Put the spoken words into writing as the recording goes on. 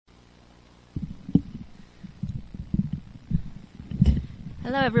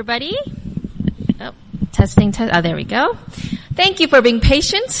Hello, everybody. Testing. There we go. Thank you for being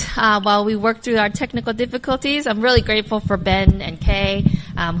patient while we work through our technical difficulties. I'm really grateful for Ben and Kay,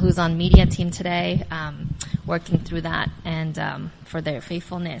 who's on media team today, working through that, and for their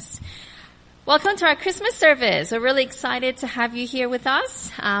faithfulness. Welcome to our Christmas service. We're really excited to have you here with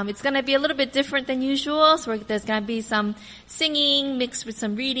us. It's going to be a little bit different than usual. So there's going to be some singing mixed with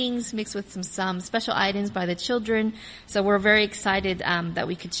some readings, mixed with some special items by the children. So we're very excited that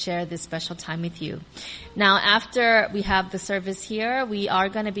we could share this special time with you. Now, after we have the service here, we are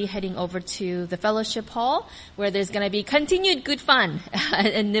going to be heading over to the fellowship hall, where there's going to be continued good fun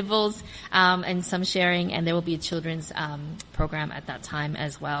and nibbles and some sharing, and there will be a children's program at that time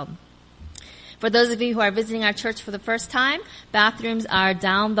as well. For those of you who are visiting our church for the first time, bathrooms are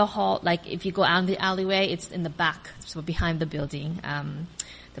down the hall. Like if you go out in the alleyway, it's in the back, so behind the building.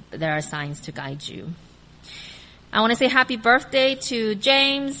 There are signs to guide you. I want to say happy birthday to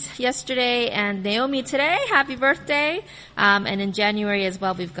James yesterday and Naomi today. Happy birthday. And in January as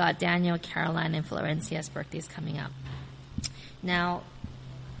well, we've got Daniel, Caroline, and Florencia's birthdays coming up. Now,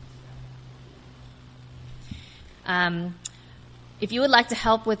 if you would like to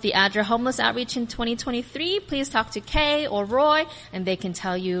help with the Adra Homeless Outreach in 2023, please talk to Kay or Roy, and they can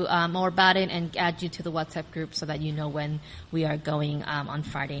tell you more about it and add you to the WhatsApp group so that you know when we are going on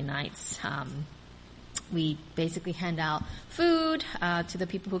Friday nights. We basically hand out food to the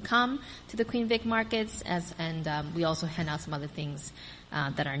people who come to the Queen Vic markets, and we also hand out some other things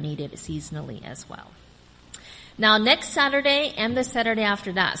that are needed seasonally as well. Now, next Saturday and the Saturday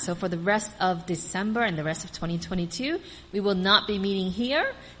after that, so for the rest of December and the rest of 2022, we will not be meeting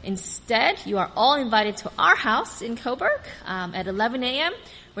here. Instead, you are all invited to our house in Coburg at 11 a.m.,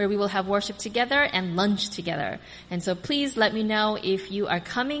 where we will have worship together and lunch together. And so please let me know if you are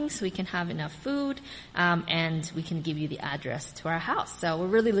coming so we can have enough food, and we can give you the address to our house. So we're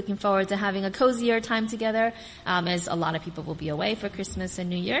really looking forward to having a cozier time together, as a lot of people will be away for Christmas and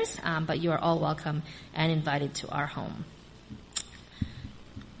New Year's, but you are all welcome and invited to our home.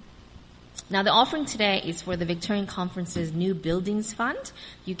 Now, the offering today is for the Victorian Conference's New Buildings Fund.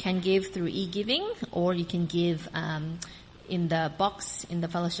 You can give through e-giving, or you can give in the box in the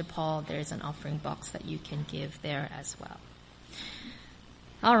fellowship hall. There's an offering box that you can give there as well.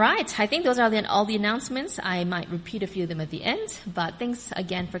 All right. I think those are all the announcements. I might repeat a few of them at the end, but thanks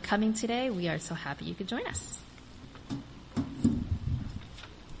again for coming today. We are so happy you could join us.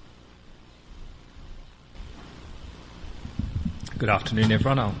 Good afternoon,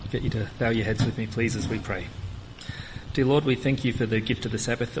 everyone. I'll get you to bow your heads with me, please, as we pray. Dear Lord, we thank you for the gift of the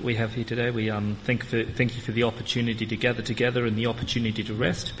Sabbath that we have here today. We thank you for the opportunity to gather together and the opportunity to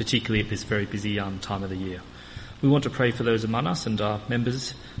rest, particularly at this very busy time of the year. We want to pray for those among us and our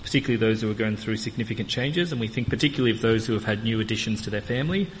members, particularly those who are going through significant changes, and we think particularly of those who have had new additions to their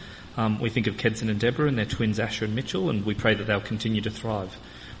family. We think of Kedson and Deborah and their twins Asher and Mitchell, and we pray that they'll continue to thrive.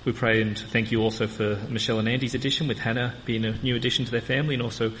 We pray and thank you also for Michelle and Andy's addition, with Hannah being a new addition to their family, and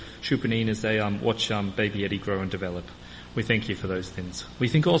also Shupanine as they watch baby Eddie grow and develop. We thank you for those things. We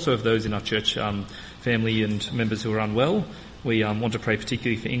think also of those in our church family and members who are unwell. We want to pray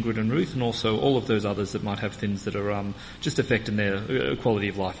particularly for Ingrid and Ruth, and also all of those others that might have things that are just affecting their quality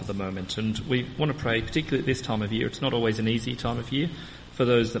of life at the moment. And we want to pray, particularly at this time of year, it's not always an easy time of year, for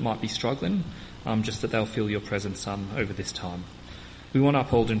those that might be struggling, just that they'll feel your presence over this time. We want to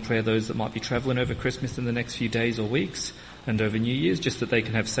uphold in prayer those that might be travelling over Christmas in the next few days or weeks, and over New Year's, just that they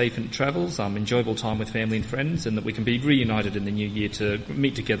can have safe travels, enjoyable time with family and friends, and that we can be reunited in the new year to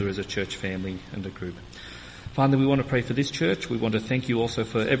meet together as a church family and a group. Finally, we want to pray for this church. We want to thank you also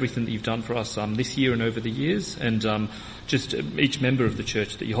for everything that you've done for us this year and over the years, and just each member of the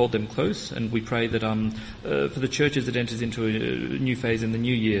church, that you hold them close. And we pray that for the church as it enters into a new phase in the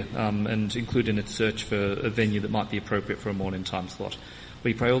new year, and include in its search for a venue that might be appropriate for a morning time slot.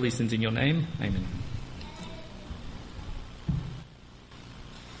 We pray all these things in your name. Amen.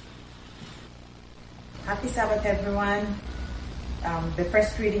 Happy Sabbath, everyone. The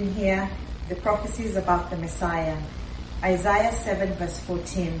first reading here, the prophecies about the Messiah. Isaiah 7 verse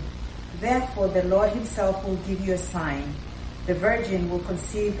 14. Therefore the Lord himself will give you a sign. The virgin will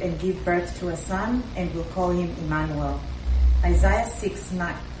conceive and give birth to a son, and will call him Emmanuel. Isaiah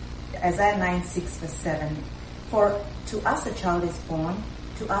 9 6 verse 7. For to us a child is born,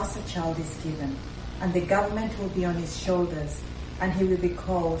 to us a child is given, and the government will be on his shoulders, and he will be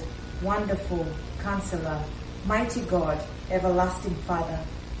called Wonderful, Counselor, Mighty God, Everlasting Father,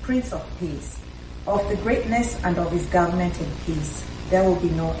 Prince of Peace. Of the greatness and of his government and peace there will be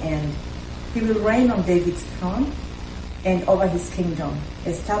no end. He will reign on David's throne and over his kingdom,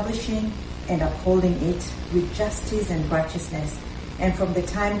 establishing and upholding it with justice and righteousness, and from the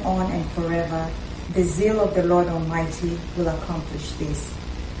time on and forever, the zeal of the Lord Almighty will accomplish this.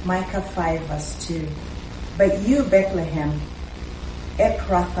 Micah 5 verse 2. But you, Bethlehem,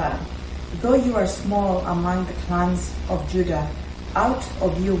 Ephrathah, though you are small among the clans of Judah, out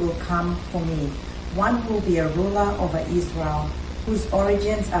of you will come for me one who will be a ruler over Israel, whose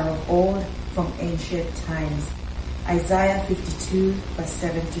origins are of old, from ancient times. Isaiah 52 verse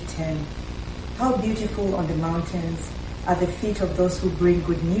 7 to 10. How beautiful on the mountains are the feet of those who bring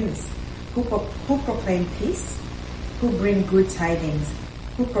good news, who proclaim peace, who bring good tidings,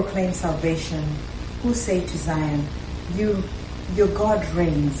 who proclaim salvation, who say to Zion, your God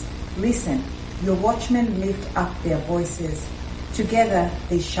reigns. Listen, your watchmen lift up their voices. Together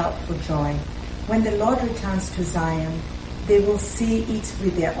they shout for joy. When the Lord returns to Zion, they will see it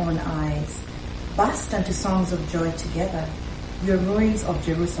with their own eyes. Burst into songs of joy together, you ruins of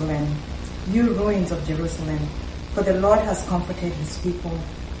Jerusalem, for the Lord has comforted his people.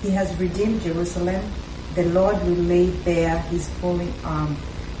 He has redeemed Jerusalem. The Lord will lay bare his holy arm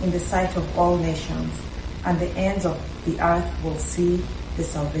in the sight of all nations, and the ends of the earth will see the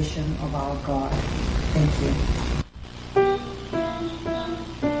salvation of our God. Thank you.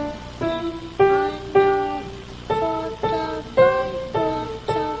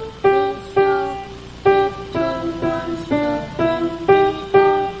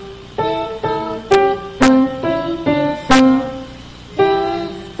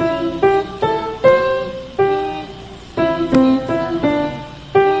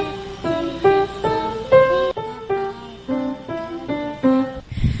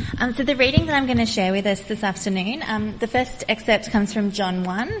 So the reading that I'm going to share with us this afternoon, the first excerpt comes from John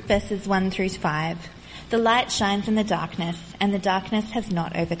 1, verses 1 through 5. The light shines in the darkness, and the darkness has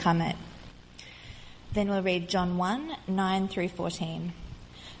not overcome it. Then we'll read John 1, 9 through 14.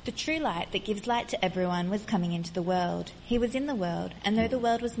 The true light that gives light to everyone was coming into the world. He was in the world, and though the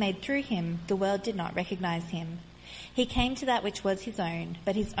world was made through him, the world did not recognize him. He came to that which was his own,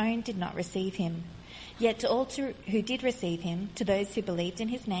 but his own did not receive him. Yet to all who did receive him, to those who believed in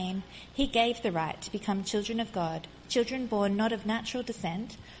his name, he gave the right to become children of God, children born not of natural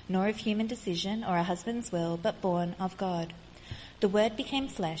descent, nor of human decision or a husband's will, but born of God. The Word became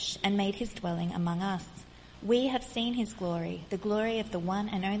flesh and made his dwelling among us. We have seen his glory, the glory of the one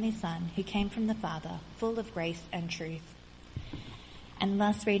and only Son, who came from the Father, full of grace and truth. And the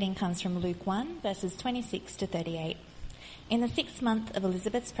last reading comes from Luke 1, verses 26 to 38. In the 6th month of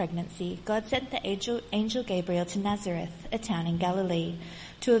Elizabeth's pregnancy, God sent the angel Gabriel to Nazareth, a town in Galilee,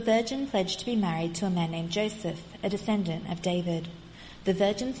 to a virgin pledged to be married to a man named Joseph, a descendant of David. The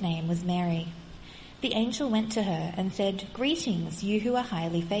virgin's name was Mary. The angel went to her and said, "Greetings, you who are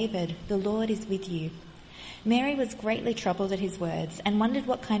highly favoured. The Lord is with you." Mary was greatly troubled at his words and wondered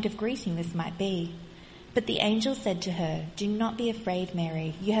what kind of greeting this might be. But the angel said to her, "Do not be afraid,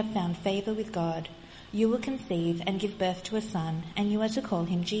 Mary. You have found favour with God. You will conceive and give birth to a son, and you are to call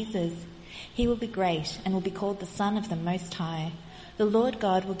him Jesus. He will be great and will be called the Son of the Most High. The Lord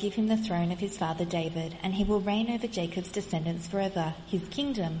God will give him the throne of his father David, and he will reign over Jacob's descendants forever. His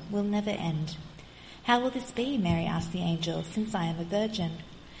kingdom will never end." "How will this be?" Mary asked the angel, "since I am a virgin?"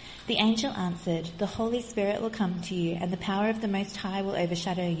 The angel answered, "The Holy Spirit will come to you, and the power of the Most High will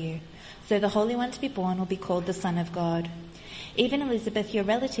overshadow you. So the Holy One to be born will be called the Son of God. Even Elizabeth, your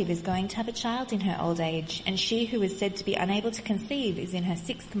relative, is going to have a child in her old age, and she who is said to be unable to conceive is in her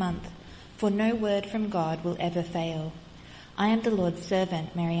 6th month, for no word from God will ever fail." "I am the Lord's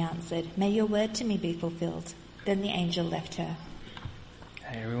servant," Mary answered. "May your word to me be fulfilled." Then the angel left her.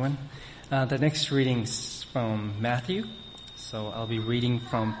 Hey everyone. The next reading's from Matthew. So I'll be reading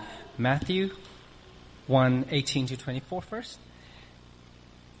from Matthew 1:18 to 24 first.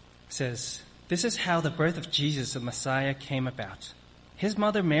 It says, "This is how the birth of Jesus, the Messiah, came about. His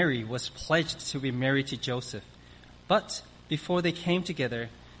mother Mary was pledged to be married to Joseph, but before they came together,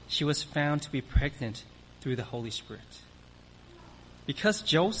 she was found to be pregnant through the Holy Spirit. Because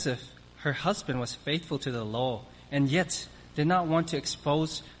Joseph, her husband, was faithful to the law and yet did not want to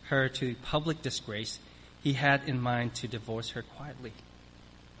expose her to public disgrace, he had in mind to divorce her quietly.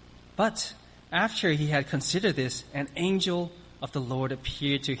 But after he had considered this, an angel of the Lord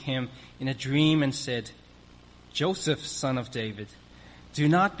appeared to him in a dream and said, 'Joseph, son of David, do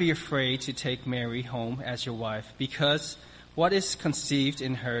not be afraid to take Mary home as your wife, because what is conceived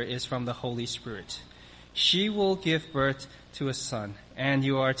in her is from the Holy Spirit. She will give birth to a son, and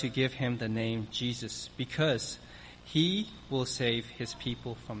you are to give him the name Jesus, because he will save his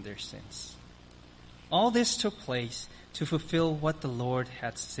people from their sins.' All this took place to fulfill what the Lord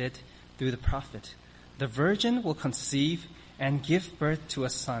had said through the prophet. 'The virgin will conceive and give birth to a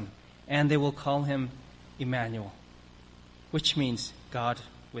son, and they will call him Emmanuel,' which means God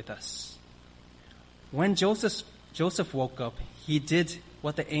with us. When Joseph woke up, he did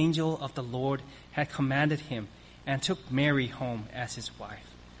what the angel of the Lord had commanded him and took Mary home as his wife.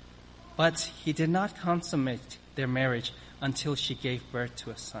 But he did not consummate their marriage until she gave birth to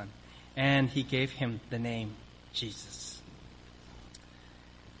a son, and he gave him the name Jesus.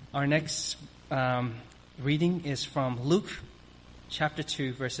 Our next reading is from Luke chapter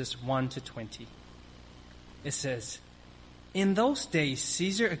 2, verses 1 to 20. It says, "In those days,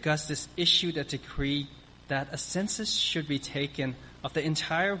 Caesar Augustus issued a decree that a census should be taken of the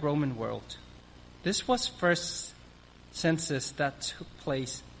entire Roman world. This was the first census that took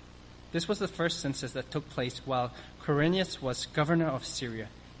place while Quirinius was governor of Syria,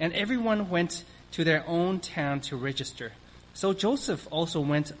 and everyone went to their own town to register. So Joseph also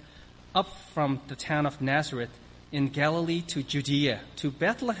went up from the town of Nazareth in Galilee to Judea, to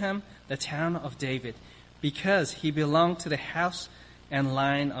Bethlehem, the town of David, because he belonged to the house and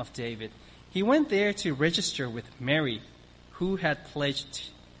line of David. He went there to register with Mary, who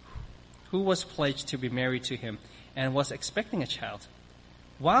was pledged to be married to him and was expecting a child.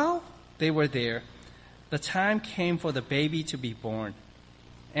 While they were there, the time came for the baby to be born,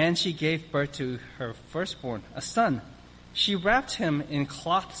 and she gave birth to her firstborn, a son. She wrapped him in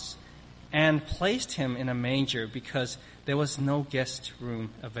cloths and placed him in a manger because there was no guest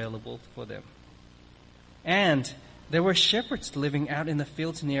room available for them. And there were shepherds living out in the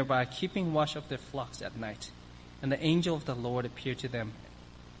fields nearby, keeping watch of their flocks at night. And the angel of the Lord appeared to them,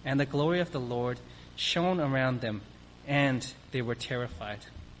 and the glory of the Lord shone around them, and they were terrified.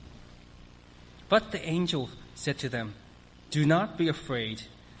 But the angel said to them, 'Do not be afraid.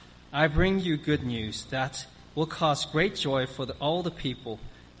 I bring you good news that will cause great joy for all the people.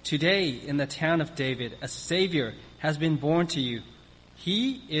 Today, in the town of David, a Savior has been born to you.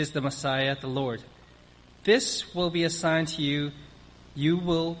 He is the Messiah, the Lord. This will be a sign to you. You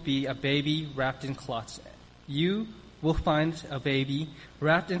will be a baby wrapped in cloths. You will find a baby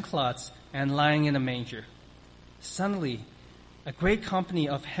wrapped in cloths and lying in a manger.' Suddenly, a great company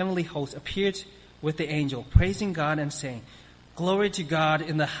of heavenly hosts appeared with the angel, praising God and saying, 'Glory to God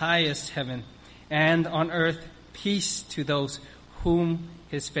in the highest heaven, and on earth peace to those whom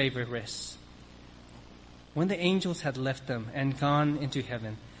his favor rests.' When the angels had left them and gone into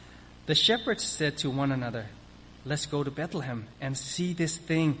heaven, the shepherds said to one another, 'Let's go to Bethlehem and see this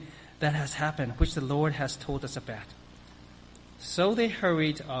thing that has happened, which the Lord has told us about.' So they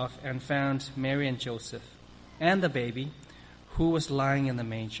hurried off and found Mary and Joseph and the baby, who was lying in the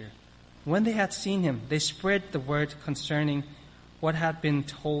manger. When they had seen him, they spread the word concerning what had been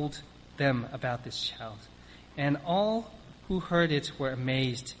told them about this child. And all who heard it were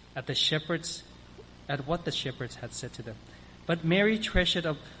amazed at what the shepherds had said to them. But Mary treasured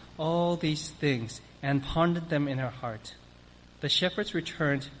up all these things and pondered them in her heart. The shepherds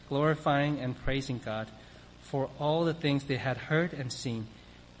returned, glorifying and praising God for all the things they had heard and seen,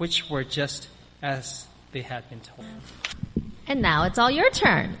 which were just as they had been told. And now it's all your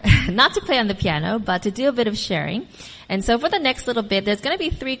turn. Not to play on the piano, but to do a bit of sharing. And so for the next little bit, there's going to be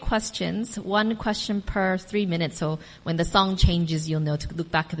 3 questions, 1 question per 3 minutes. So when the song changes, you'll know to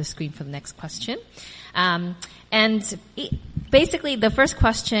look back at the screen for the next question. Basically, the first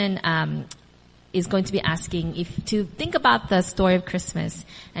question is going to be asking to think about the story of Christmas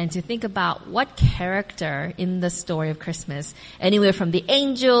and to think about what character in the story of Christmas, anywhere from the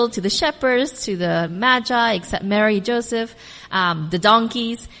angel to the shepherds to the magi, except Mary, Joseph, the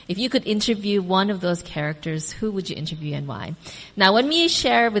donkeys. If you could interview one of those characters, who would you interview and why? Now, when we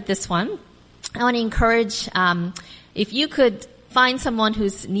share with this one, I want to encourage, if you could find someone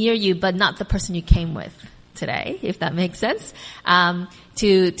who's near you, but not the person you came with today, if that makes sense,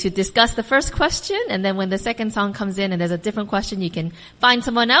 to discuss the first question, and then when the second song comes in and there's a different question, you can find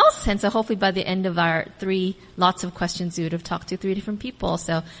someone else, and so hopefully by the end of our 3 lots of questions, you would have talked to 3 different people.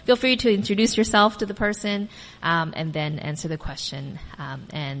 So feel free to introduce yourself to the person, and then answer the question.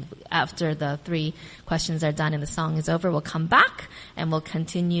 And after the 3 questions are done and the song is over, we'll come back and we'll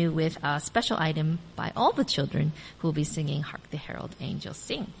continue with a special item by all the children who will be singing "Hark the Herald Angels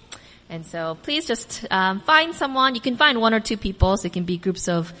Sing." And so please just find someone. You can find 1 or 2 people, so it can be groups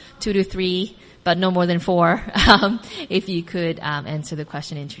of 2 to 3, but no more than 4. If you could answer the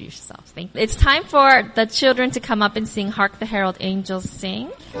question and introduce yourselves. Thank you. It's time for the children to come up and sing "Hark the Herald Angels Sing."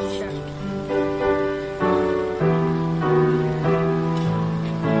 Sure.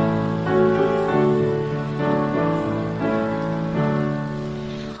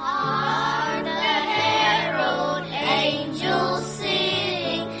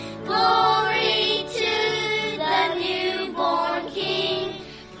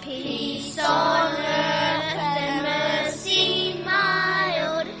 On earth and mercy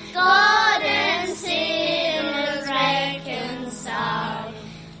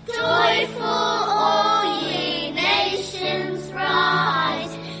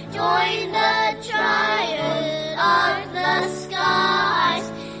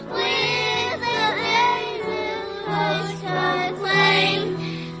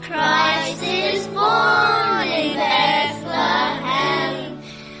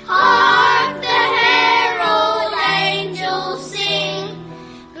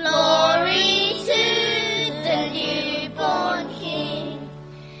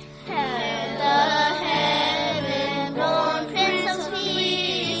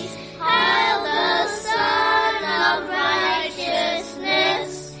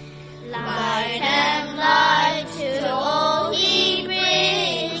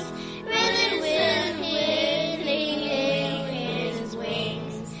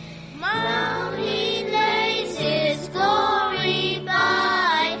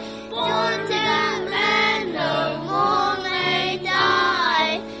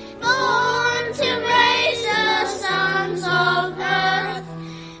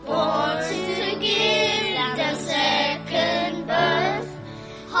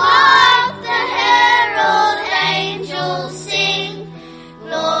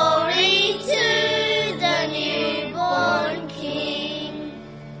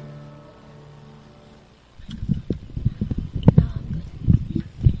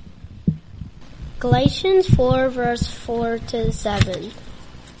Galatians 4, verse 4 to 7.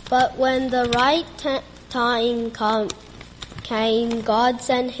 But when the right time came, God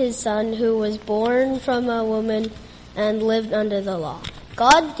sent his Son, who was born from a woman and lived under the law.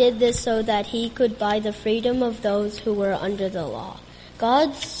 God did this so that he could buy the freedom of those who were under the law.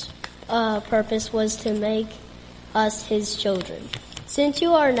 God's purpose was to make us his children. Since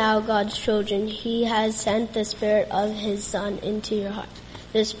you are now God's children, he has sent the Spirit of his Son into your heart.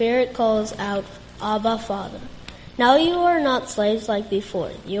 The Spirit calls out, Abba, Father. Now you are not slaves like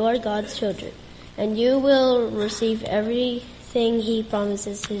before. You are God's children, and you will receive everything he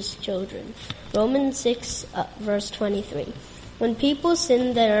promises his children. Romans 6, verse 23. When people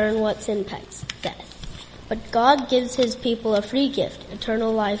sin, they earn what sin pays, death. But God gives his people a free gift,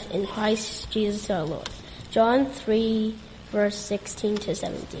 eternal life in Christ Jesus our Lord. John 3, verse 16 to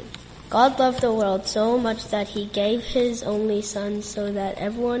 17. God loved the world so much that he gave his only Son so that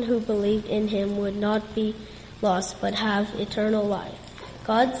everyone who believed in him would not be lost but have eternal life.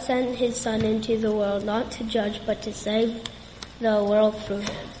 God sent his Son into the world not to judge but to save the world through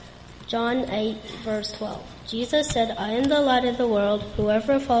him. John 8, verse 12. Jesus said, I am the light of the world.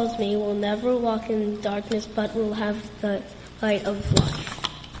 Whoever follows me will never walk in darkness but will have the light of life.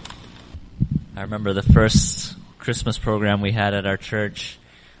 I remember the first Christmas program we had at our church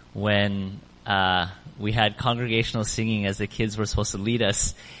when we had congregational singing as the kids were supposed to lead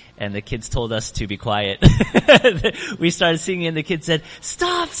us, and the kids told us to be quiet. We started singing and the kids said,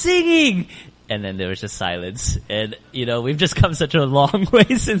 stop singing! And then there was just silence. And, we've just come such a long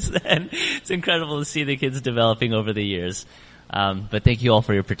way since then. It's incredible to see the kids developing over the years. But thank you all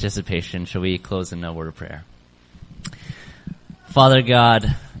for your participation. Shall we close in a word of prayer? Father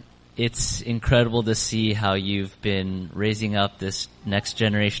God, it's incredible to see how you've been raising up this next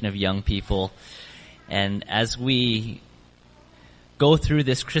generation of young people. And as we go through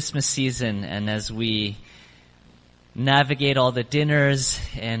this Christmas season and as we navigate all the dinners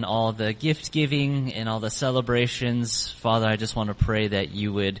and all the gift giving and all the celebrations, Father, I just want to pray that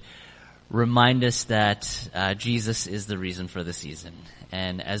you would remind us that Jesus is the reason for the season.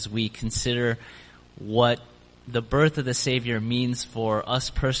 And as we consider what the birth of the Savior means for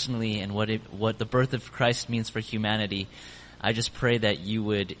us personally and what the birth of Christ means for humanity, I just pray that you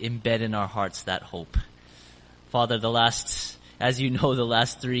would embed in our hearts that hope. Father, as you know, the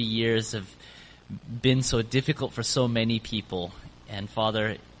last 3 years have been so difficult for so many people. And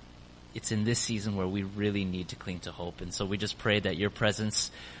Father, it's in this season where we really need to cling to hope. And so we just pray that your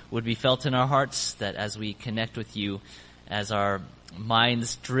presence would be felt in our hearts, that as we connect with you, as our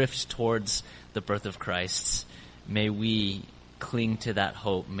minds drift towards the birth of Christ, may we cling to that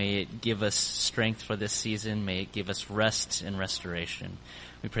hope. May it give us strength for this season. May it give us rest and restoration.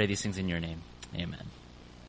 We pray these things in your name. Amen.